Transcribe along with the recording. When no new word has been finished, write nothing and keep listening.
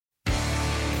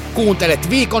Kuuntelet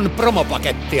Viikon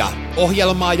Promopakettia,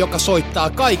 ohjelmaa, joka soittaa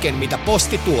kaiken, mitä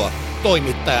posti tuo.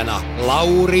 Toimittajana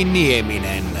Lauri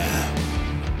Nieminen.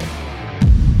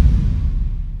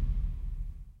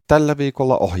 Tällä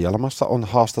viikolla ohjelmassa on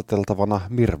haastateltavana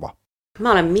Mirva.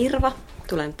 Mä olen Mirva,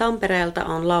 tulen Tampereelta,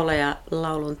 olen laulaja,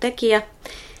 laulun tekijä,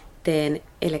 teen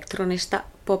elektronista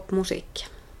pop-musiikkia.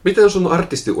 Miten sun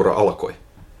artistiura alkoi?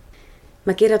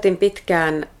 Mä kirjoitin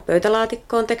pitkään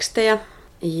pöytälaatikkoon tekstejä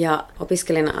ja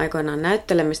opiskelin aikoinaan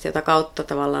näyttelemistä, jota kautta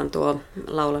tavallaan tuo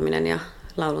laulaminen ja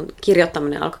laulun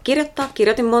kirjoittaminen alkoi kirjoittaa.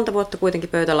 Kirjoitin monta vuotta kuitenkin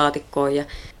pöytälaatikkoon ja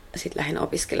sitten lähdin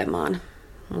opiskelemaan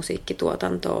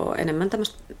musiikkituotantoa, enemmän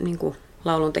tämmöistä niin kuin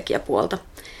lauluntekijäpuolta.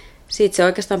 Siitä se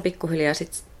oikeastaan pikkuhiljaa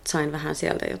sit sain vähän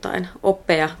sieltä jotain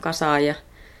oppeja kasaan ja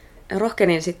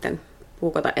rohkenin sitten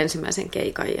puukata ensimmäisen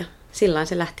keikan ja sillain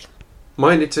se lähti.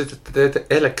 Mainitsit, että teet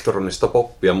elektronista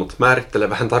poppia, mutta määrittele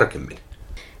vähän tarkemmin.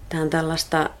 Tämä on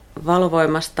tällaista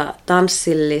valovoimasta,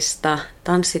 tanssillista,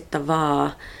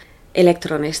 tanssittavaa,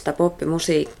 elektronista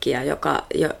poppimusiikkia,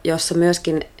 jossa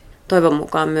myöskin toivon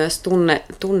mukaan myös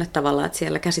tunne tavallaan, että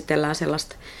siellä käsitellään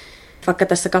sellaista, vaikka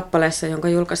tässä kappaleessa, jonka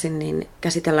julkaisin, niin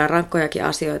käsitellään rankkojakin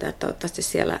asioita, että toivottavasti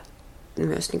siellä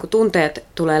myös niin kuin tunteet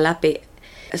tulee läpi.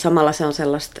 Samalla se on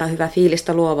sellaista hyvää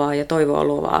fiilistä luovaa ja toivoa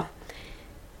luovaa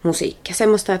musiikkia.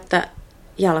 Semmoista, että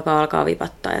jalka alkaa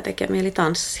vipattaa ja tekee mieli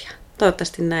tanssia.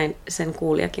 Toivottavasti näin sen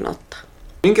kuulijakin ottaa.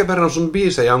 Minkä verran sun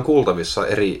biisejä on kuultavissa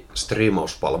eri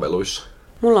striimauspalveluissa?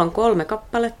 Mulla on 3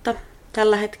 kappaletta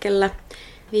tällä hetkellä.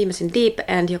 Viimeisin Deep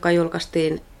End, joka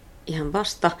julkaistiin ihan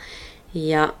vasta.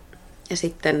 Ja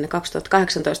sitten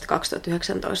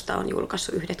 2018-2019 on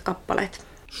julkaissut 1 kappaleet.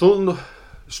 Sun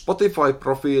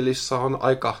Spotify-profiilissa on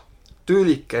aika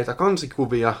tyylikkäitä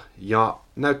kansikuvia ja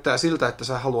näyttää siltä, että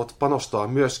sä haluat panostaa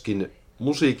myöskin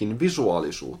musiikin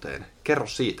visuaalisuuteen. Kerro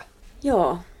siitä.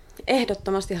 Joo,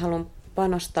 ehdottomasti haluan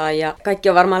panostaa ja kaikki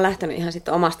on varmaan lähtenyt ihan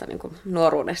sitten omasta niin kuin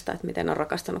nuoruudesta, että miten on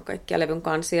rakastanut kaikkia levyn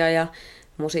kansia ja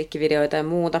musiikkivideoita ja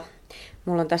muuta.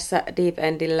 Mulla on tässä Deep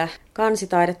Endillä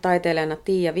kansitaidetaiteilijana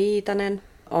Tiia Viitanen.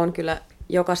 On kyllä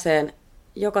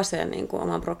jokaiseen niin kuin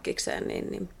oman prokkikseen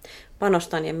niin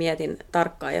panostan ja mietin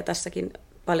tarkkaan. Ja tässäkin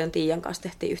paljon Tiian kanssa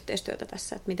tehtiin yhteistyötä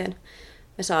tässä, että miten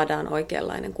me saadaan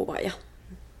oikeanlainen kuva ja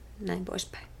näin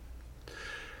poispäin.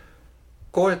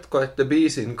 Koetko, että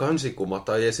biisin kansikuva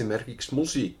tai esimerkiksi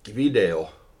musiikkivideo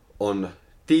on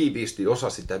tiiviisti osa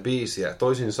sitä biisiä?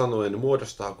 Toisin sanoen,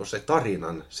 muodostaako se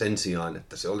tarinan sen sijaan,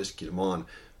 että se olisikin vaan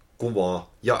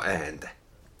kuvaa ja ääntä?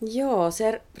 Joo,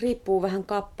 se riippuu vähän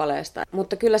kappaleesta,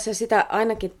 mutta kyllä se sitä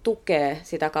ainakin tukee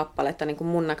sitä kappaletta niin kuin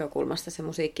mun näkökulmasta se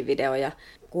musiikkivideo ja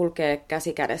kulkee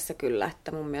käsikädessä kyllä,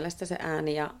 että mun mielestä se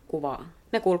ääni ja kuva,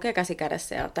 ne kulkee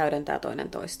käsikädessä ja täydentää toinen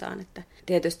toistaan. Että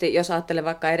tietysti jos ajattelee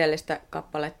vaikka edellistä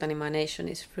kappaletta, niin My Nation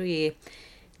is Free,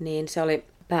 niin se oli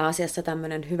pääasiassa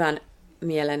tämmöinen hyvän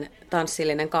mielen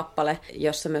tanssillinen kappale,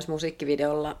 jossa myös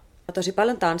musiikkivideolla tosi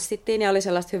paljon tanssittiin ja oli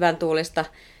sellaista hyvän tuulista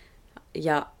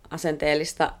ja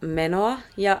asenteellista menoa.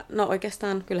 Ja no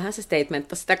oikeastaan kyllähän se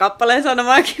statementtasi sitä kappaleen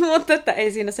sanomaankin, mutta että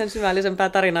ei siinä sen syvällisempää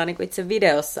tarinaa niin kuin itse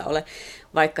videossa ole,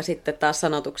 vaikka sitten taas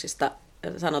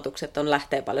sanotukset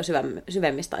lähtee paljon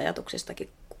syvemmistä ajatuksistakin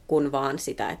kuin vaan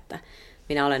sitä, että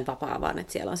minä olen vapaa, vaan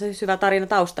että siellä on se syvä tarina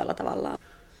taustalla tavallaan.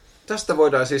 Tästä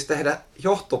voidaan siis tehdä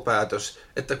johtopäätös,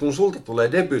 että kun sulta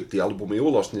tulee debyyttialbumi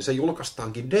ulos, niin se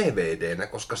julkaistaankin DVD:nä,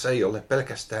 koska se ei ole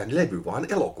pelkästään levy, vaan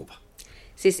elokuva.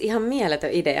 Siis ihan mieletön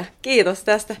idea. Kiitos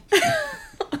tästä.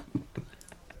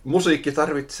 Musiikki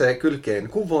tarvitsee kylkeen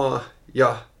kuvaa,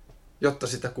 ja jotta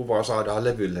sitä kuvaa saadaan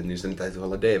levylle, niin sen täytyy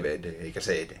olla DVD eikä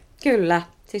CD. Kyllä.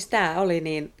 Siis tää oli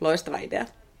niin loistava idea.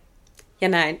 Ja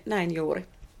näin juuri.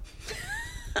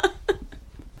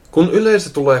 Kun yleisö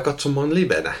tulee katsomaan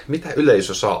livenä, mitä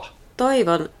yleisö saa?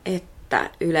 Toivon, että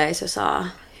yleisö saa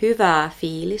hyvää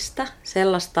fiilistä,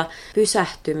 sellaista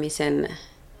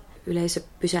yleisö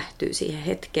pysähtyy siihen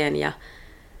hetkeen ja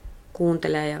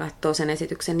kuuntelee ja katsoo sen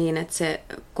esityksen niin, että se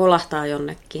kolahtaa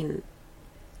jonnekin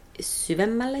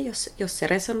syvemmälle, jos se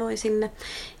resonoi sinne.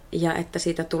 Ja että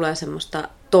siitä tulee semmoista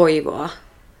toivoa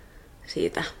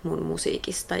siitä mun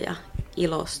musiikista ja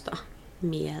ilosta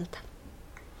mieltä.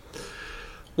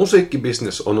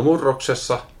 Musiikkibisnes on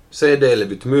murroksessa,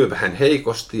 CD-levyt myy vähän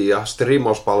heikosti ja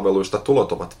striimauspalveluista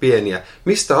tulot ovat pieniä.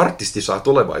 Mistä artisti saa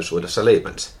tulevaisuudessa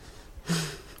leipänsä?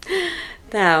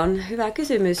 Tämä on hyvä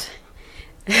kysymys.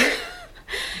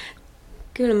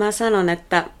 Kyllä mä sanon,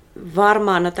 että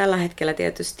varmaan tällä hetkellä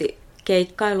tietysti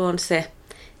keikkailu on se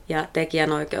ja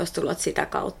tekijänoikeustulot sitä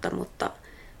kautta, mutta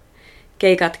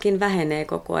keikatkin vähenee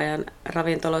koko ajan.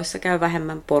 Ravintoloissa käy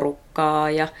vähemmän porukkaa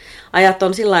ja ajat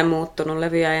on sillain muuttunut,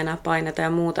 levyjä ei enää paineta ja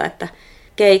muuta, että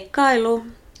keikkailu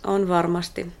on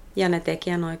varmasti ja ne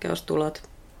tekijänoikeustulot,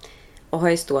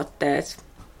 oheistuotteet,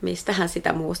 mistähän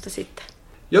sitä muusta sitten.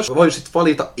 Jos voisit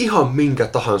valita ihan minkä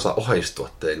tahansa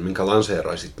oheistuotteen, minkä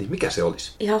lanseeraisit, niin mikä se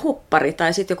olisi? Ihan huppari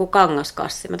tai sitten joku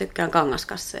kangaskassi. Mä tykkään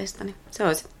kangaskasseista, niin se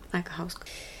olisi aika hauska.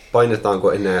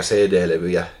 Painetaanko enää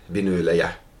CD-levyjä,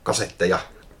 vinyylejä, kasetteja?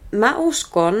 Mä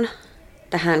uskon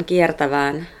tähän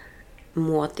kiertävään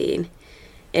muotiin.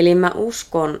 Eli mä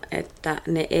uskon, että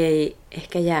ne ei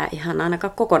ehkä jää ihan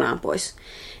ainakaan kokonaan pois.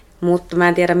 Mutta mä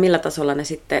en tiedä millä tasolla ne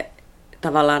sitten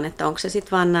tavallaan, että onko se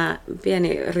sitten vaan nämä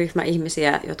pieni ryhmä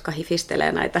ihmisiä, jotka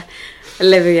hifistelee näitä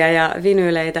levyjä ja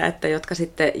vinyyleitä, että jotka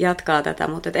sitten jatkaa tätä,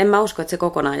 mutta en mä usko, että se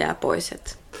kokonaan jää pois.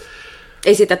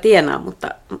 Ei sitä tienaa, mutta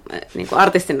niin kuin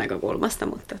artistin näkökulmasta,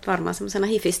 mutta varmaan semmoisena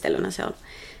hifistelynä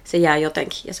se jää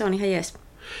jotenkin ja se on ihan jees.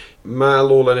 Mä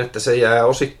luulen, että se jää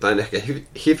osittain ehkä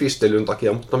hifistelyn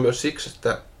takia, mutta myös siksi,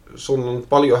 että sun on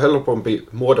paljon helpompi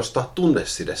muodostaa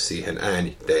tunneside siihen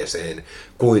äänitteeseen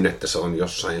kuin että se on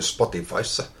jossain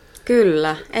Spotifyssa.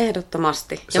 Kyllä,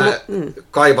 ehdottomasti. Sä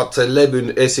kaivat sen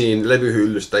levyn esiin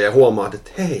levyhyllystä ja huomaat,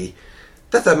 että hei,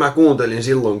 tätä mä kuuntelin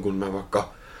silloin, kun mä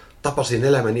vaikka tapasin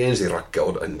elämäni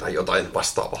ensirakkauden tai jotain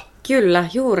vastaavaa. Kyllä,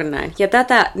 juuri näin. Ja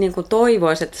tätä niin kuin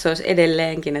toivoisi, että se olisi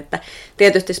edelleenkin, että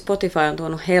tietysti Spotify on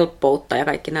tuonut helppoutta ja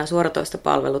kaikki nämä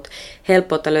suoratoistopalvelut,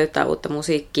 helppoutta löytää uutta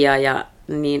musiikkia ja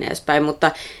niin edespäin,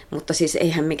 mutta siis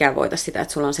eihän mikään voita sitä,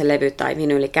 että sulla on se levy tai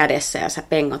vinyyli kädessä ja sä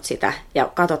pengot sitä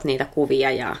ja katot niitä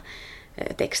kuvia ja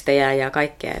tekstejä ja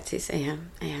kaikkea, että siis eihän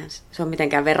se ole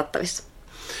mitenkään verrattavissa.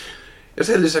 Ja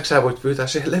sen lisäksi sä voit pyytää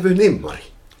siihen levyn nimmari.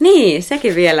 Niin,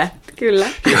 sekin vielä, kyllä.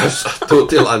 Jos sattuu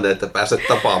tilanne, että pääset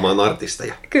tapaamaan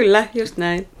artisteja. Kyllä, just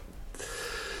näin.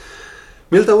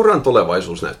 Miltä uran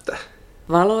tulevaisuus näyttää?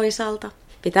 Valoisalta.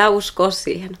 Pitää uskoa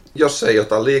siihen. Jos ei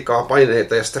ota liikaa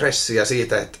paineita ja stressiä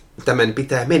siitä, että tämän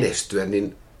pitää menestyä,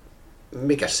 niin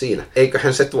mikäs siinä?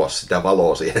 Eiköhän se tuo sitä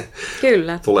valoa siihen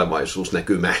Kyllä.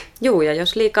 tulevaisuusnäkymään? Juu, ja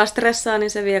jos liikaa stressaa, niin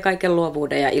se vie kaiken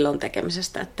luovuuden ja ilon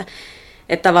tekemisestä. Että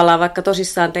tavallaan vaikka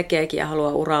tosissaan tekeekin ja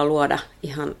haluaa uraa luoda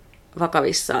ihan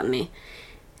vakavissaan,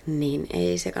 niin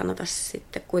ei se kannata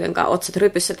sitten kuitenkaan otsat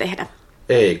rypyssä tehdä.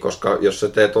 Ei, koska jos sä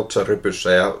teet otsan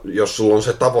rypyssä ja jos sulla on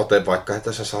se tavoite vaikka,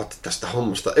 että sä saat tästä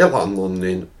hommasta elannon,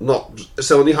 niin no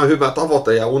se on ihan hyvä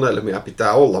tavoite ja unelmia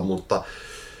pitää olla, mutta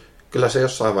kyllä se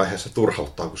jossain vaiheessa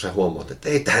turhauttaa, kun sä huomaat, että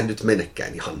ei tähän nyt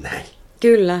menekään ihan näin.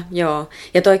 Kyllä, joo.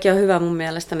 Ja toikin on hyvä mun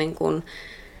mielestä, niin kun,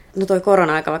 no toi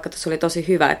korona-aika, vaikka tässä oli tosi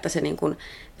hyvä, että se niin kun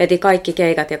veti kaikki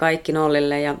keikat ja kaikki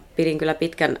nollille ja pidin kyllä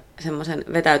pitkän semmoisen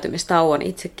vetäytymistauon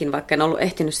itsekin, vaikka en ollut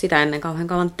ehtinyt sitä ennen kauhean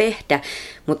kauan tehdä,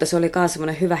 mutta se oli myös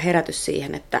semmoinen hyvä herätys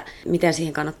siihen, että miten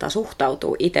siihen kannattaa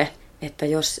suhtautua itse, että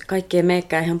jos kaikki ei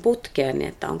meekään ihan putkeen, niin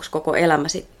että onko koko elämä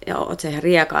ja oot se ihan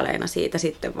riekaleina siitä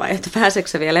sitten vai että pääseekö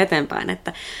se vielä eteenpäin,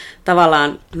 että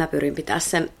tavallaan mä pyrin pitää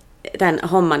tämän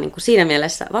homman niin kuin siinä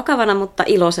mielessä vakavana, mutta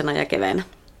iloisena ja keveänä.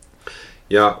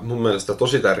 Ja mun mielestä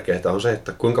tosi tärkeää on se,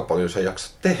 että kuinka paljon sä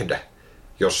jaksat tehdä,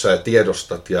 jos sä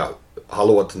tiedostat ja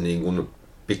haluat niin kuin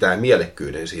pitää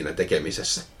mielekkyyden siinä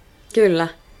tekemisessä. Kyllä,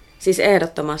 siis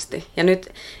ehdottomasti. Ja nyt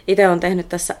itse olen tehnyt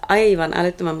tässä aivan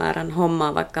älyttömän määrän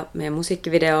hommaa vaikka meidän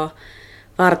musiikkivideo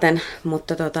varten,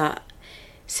 mutta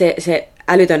se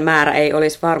älytön määrä ei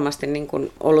olisi varmasti niin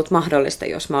kuin ollut mahdollista,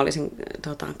 jos mä olisin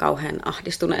kauhean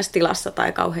ahdistuneessa tilassa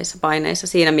tai kauheissa paineissa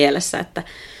siinä mielessä, että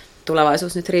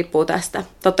tulevaisuus nyt riippuu tästä.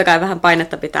 Totta kai vähän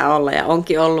painetta pitää olla ja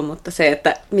onkin ollut, mutta se,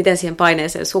 että miten siihen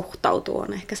paineeseen suhtautuu,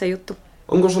 on ehkä se juttu.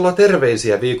 Onko sulla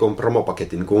terveisiä Viikon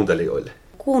promopaketin kuuntelijoille?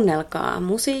 Kuunnelkaa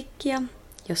musiikkia.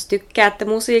 Jos tykkäätte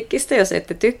musiikista, jos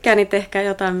ette tykkää, niin tehkää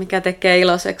jotain, mikä tekee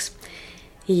iloiseksi.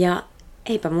 Ja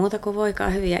eipä muuta kuin voikaa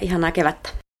hyviä ihanaa kevättä.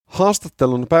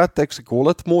 Haastattelun päätteeksi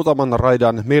kuulet muutaman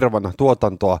raidan Mirvan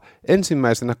tuotantoa,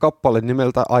 ensimmäisenä kappale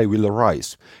nimeltä I Will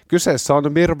Rise. Kyseessä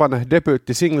on Mirvan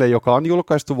debyyttisingle, joka on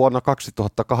julkaistu vuonna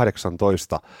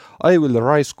 2018. I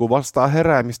Will Rise kuvastaa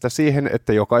heräämistä siihen,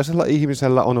 että jokaisella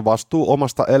ihmisellä on vastuu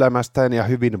omasta elämästään ja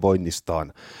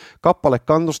hyvinvoinnistaan. Kappale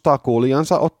kannustaa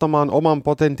kuulijansa ottamaan oman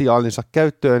potentiaalinsa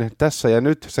käyttöön tässä ja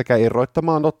nyt sekä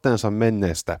irroittamaan otteensa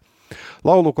menneestä.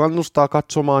 Laulu kannustaa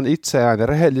katsomaan itseään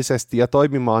rehellisesti ja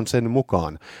toimimaan sen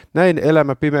mukaan. Näin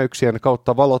elämä pimeyksien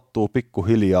kautta valottuu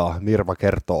pikkuhiljaa, Mirva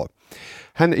kertoo.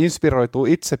 Hän inspiroituu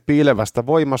itse piilevästä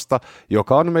voimasta,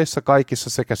 joka on meissä kaikissa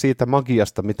sekä siitä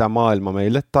magiasta, mitä maailma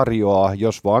meille tarjoaa,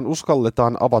 jos vaan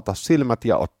uskalletaan avata silmät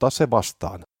ja ottaa se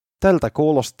vastaan. Tältä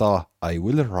kuulostaa I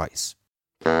Will Rise.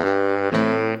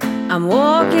 I'm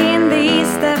walking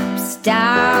these steps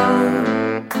down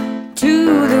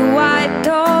to the white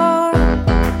door.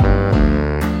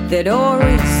 The door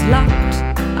is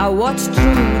locked, I watch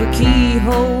through the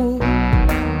keyhole.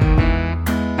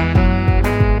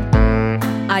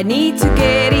 I I need to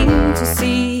get in to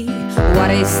see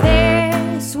what is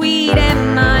there, sweet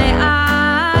in my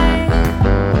eye.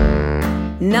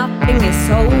 Nothing is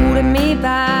holding me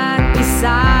back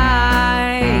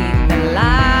beside the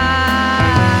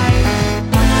light.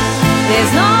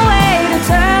 There's no way to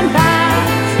turn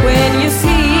back when you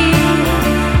see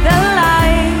the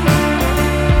light.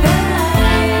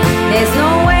 There's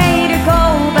no way to go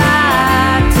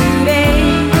back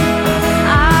today.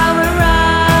 I will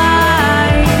rise.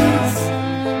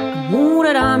 I'm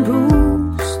wounded, I'm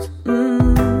bruised.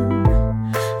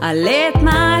 I let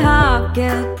my heart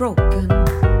get broken.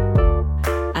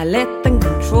 I let them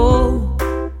control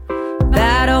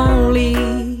that only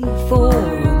for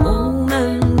a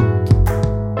moment.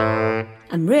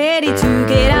 I'm ready to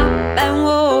get up and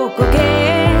walk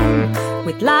again.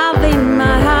 With love in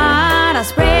my heart, I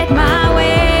spread my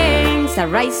wings. I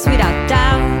rise without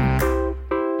doubt.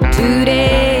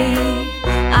 Today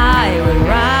I will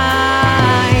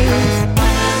rise.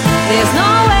 There's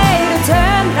no way to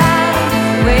turn back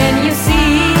when you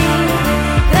see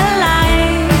the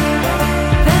light.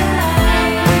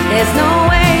 There's no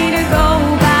way to go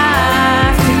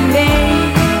back today.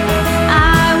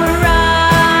 I will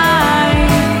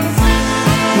rise.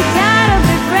 You gotta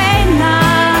be brave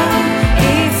now.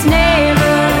 It's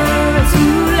never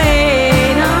too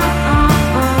late.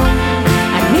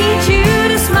 I need you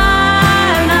to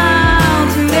smile now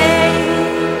today.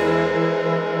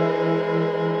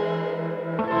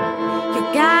 You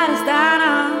gotta stand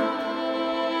up.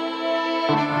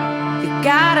 You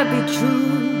gotta be true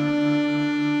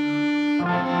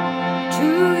to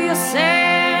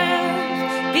yourself.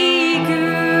 Be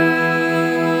good.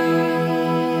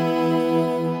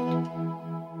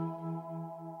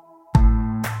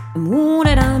 I'm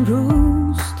wounded, I'm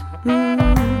bruised.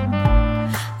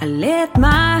 I let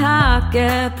my heart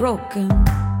get broken.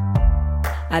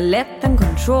 I let them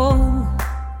control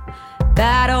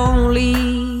that only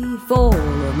for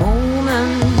a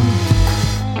moment.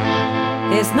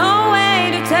 There's no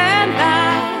way to turn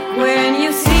back when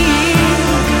you see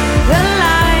the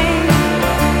light.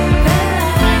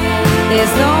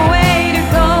 There's no way to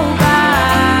go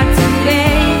back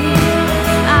today.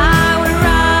 I will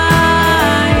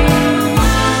rise.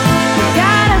 You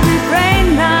gotta be brave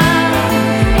now.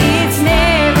 It's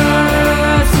never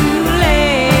too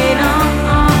late.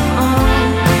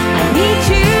 I need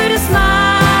you to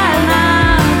smile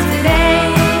now today.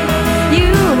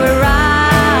 You will rise.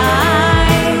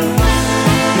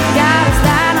 You gotta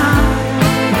stand up.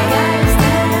 You gotta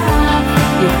stand up.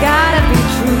 You gotta be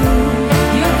true.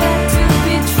 You got to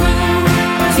be true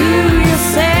to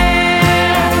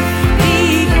yourself. Be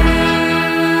good.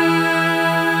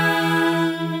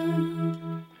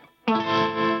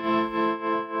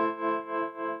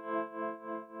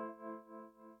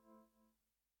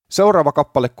 Seuraava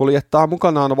kappale kuljettaa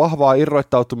mukanaan vahvaa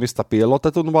irroittautumista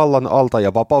piilotetun vallan alta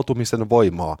ja vapautumisen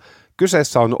voimaa.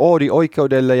 Kyseessä on oodi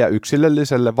oikeudelle ja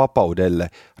yksilölliselle vapaudelle.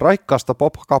 Raikkaasta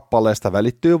pop-kappaleesta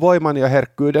välittyy voiman ja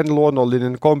herkkyyden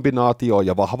luonnollinen kombinaatio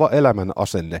ja vahva elämän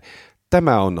asenne.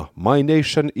 Tämä on My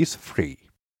Nation is Free.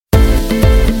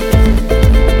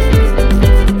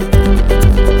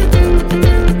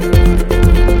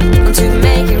 To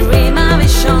make it real, my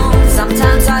vision.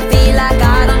 Sometimes I feel like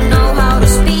I don't know how to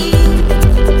speak,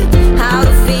 how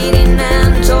to fit in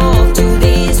and talk to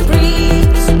these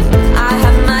freaks. I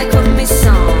have my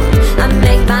commission, I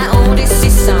make my own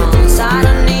decisions. I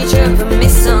don't need your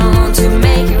permission to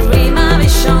make it real, my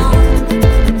vision.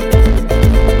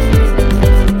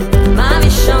 My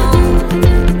vision.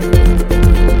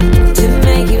 To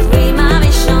make it real, my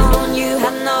vision. You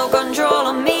have no control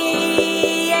on me.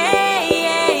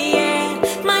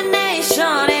 My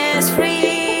nation is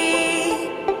free.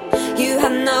 You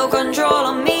have no control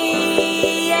on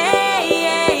me.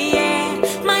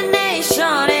 My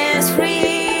nation is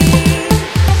free. You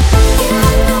have no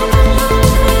control on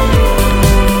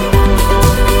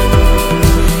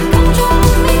me. Control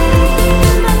on me.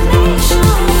 My nation is free.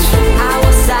 I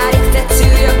was addicted to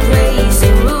your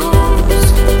crazy rules,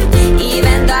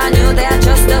 even though I knew they're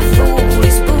just a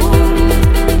foolish fool.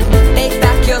 Take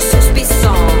back your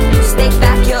suspicions, take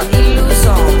back your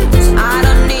illusions. I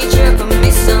don't need your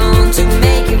permission to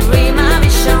make it real, my vision.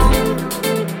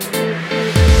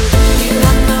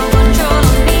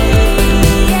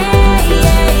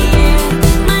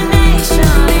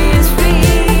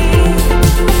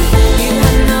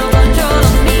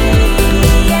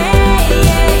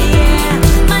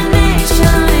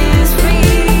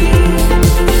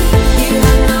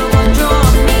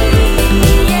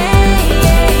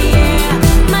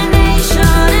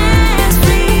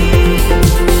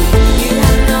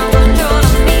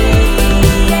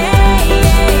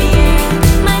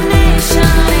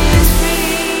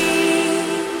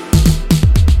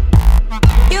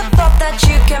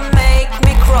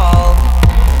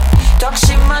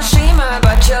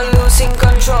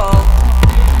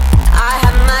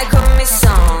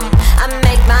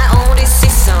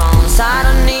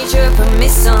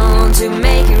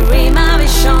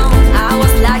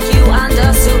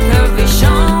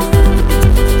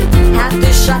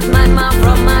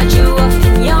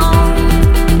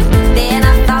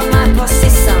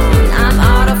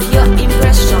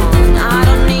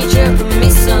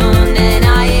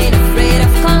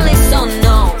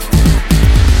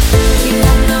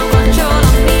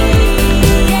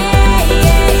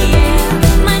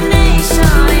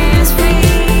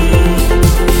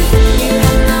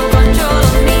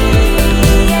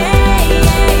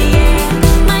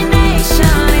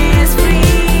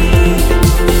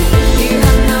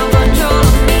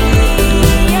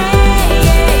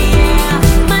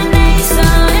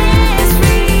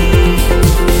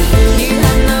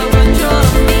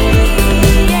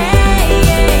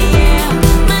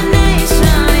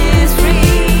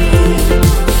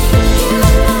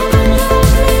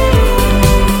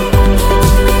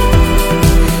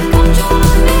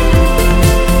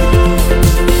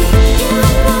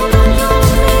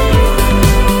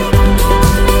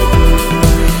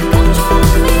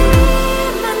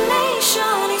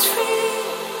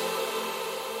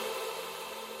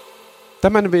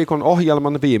 Tämän viikon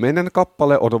ohjelman viimeinen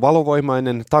kappale on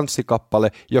valovoimainen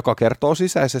tanssikappale, joka kertoo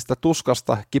sisäisestä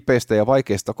tuskasta, kipeistä ja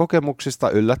vaikeista kokemuksista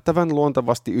yllättävän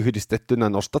luontevasti yhdistettynä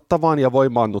nostattavaan ja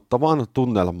voimaannuttavaan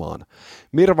tunnelmaan.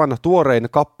 Mirvan tuorein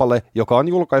kappale, joka on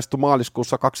julkaistu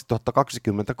maaliskuussa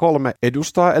 2023,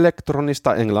 edustaa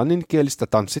elektronista englanninkielistä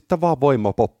tanssittavaa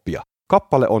voimapoppia.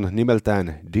 Kappale on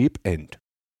nimeltään Deep End.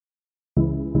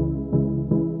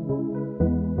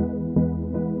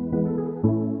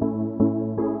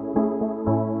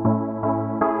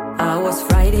 I was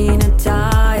writing a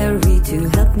diary to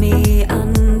help me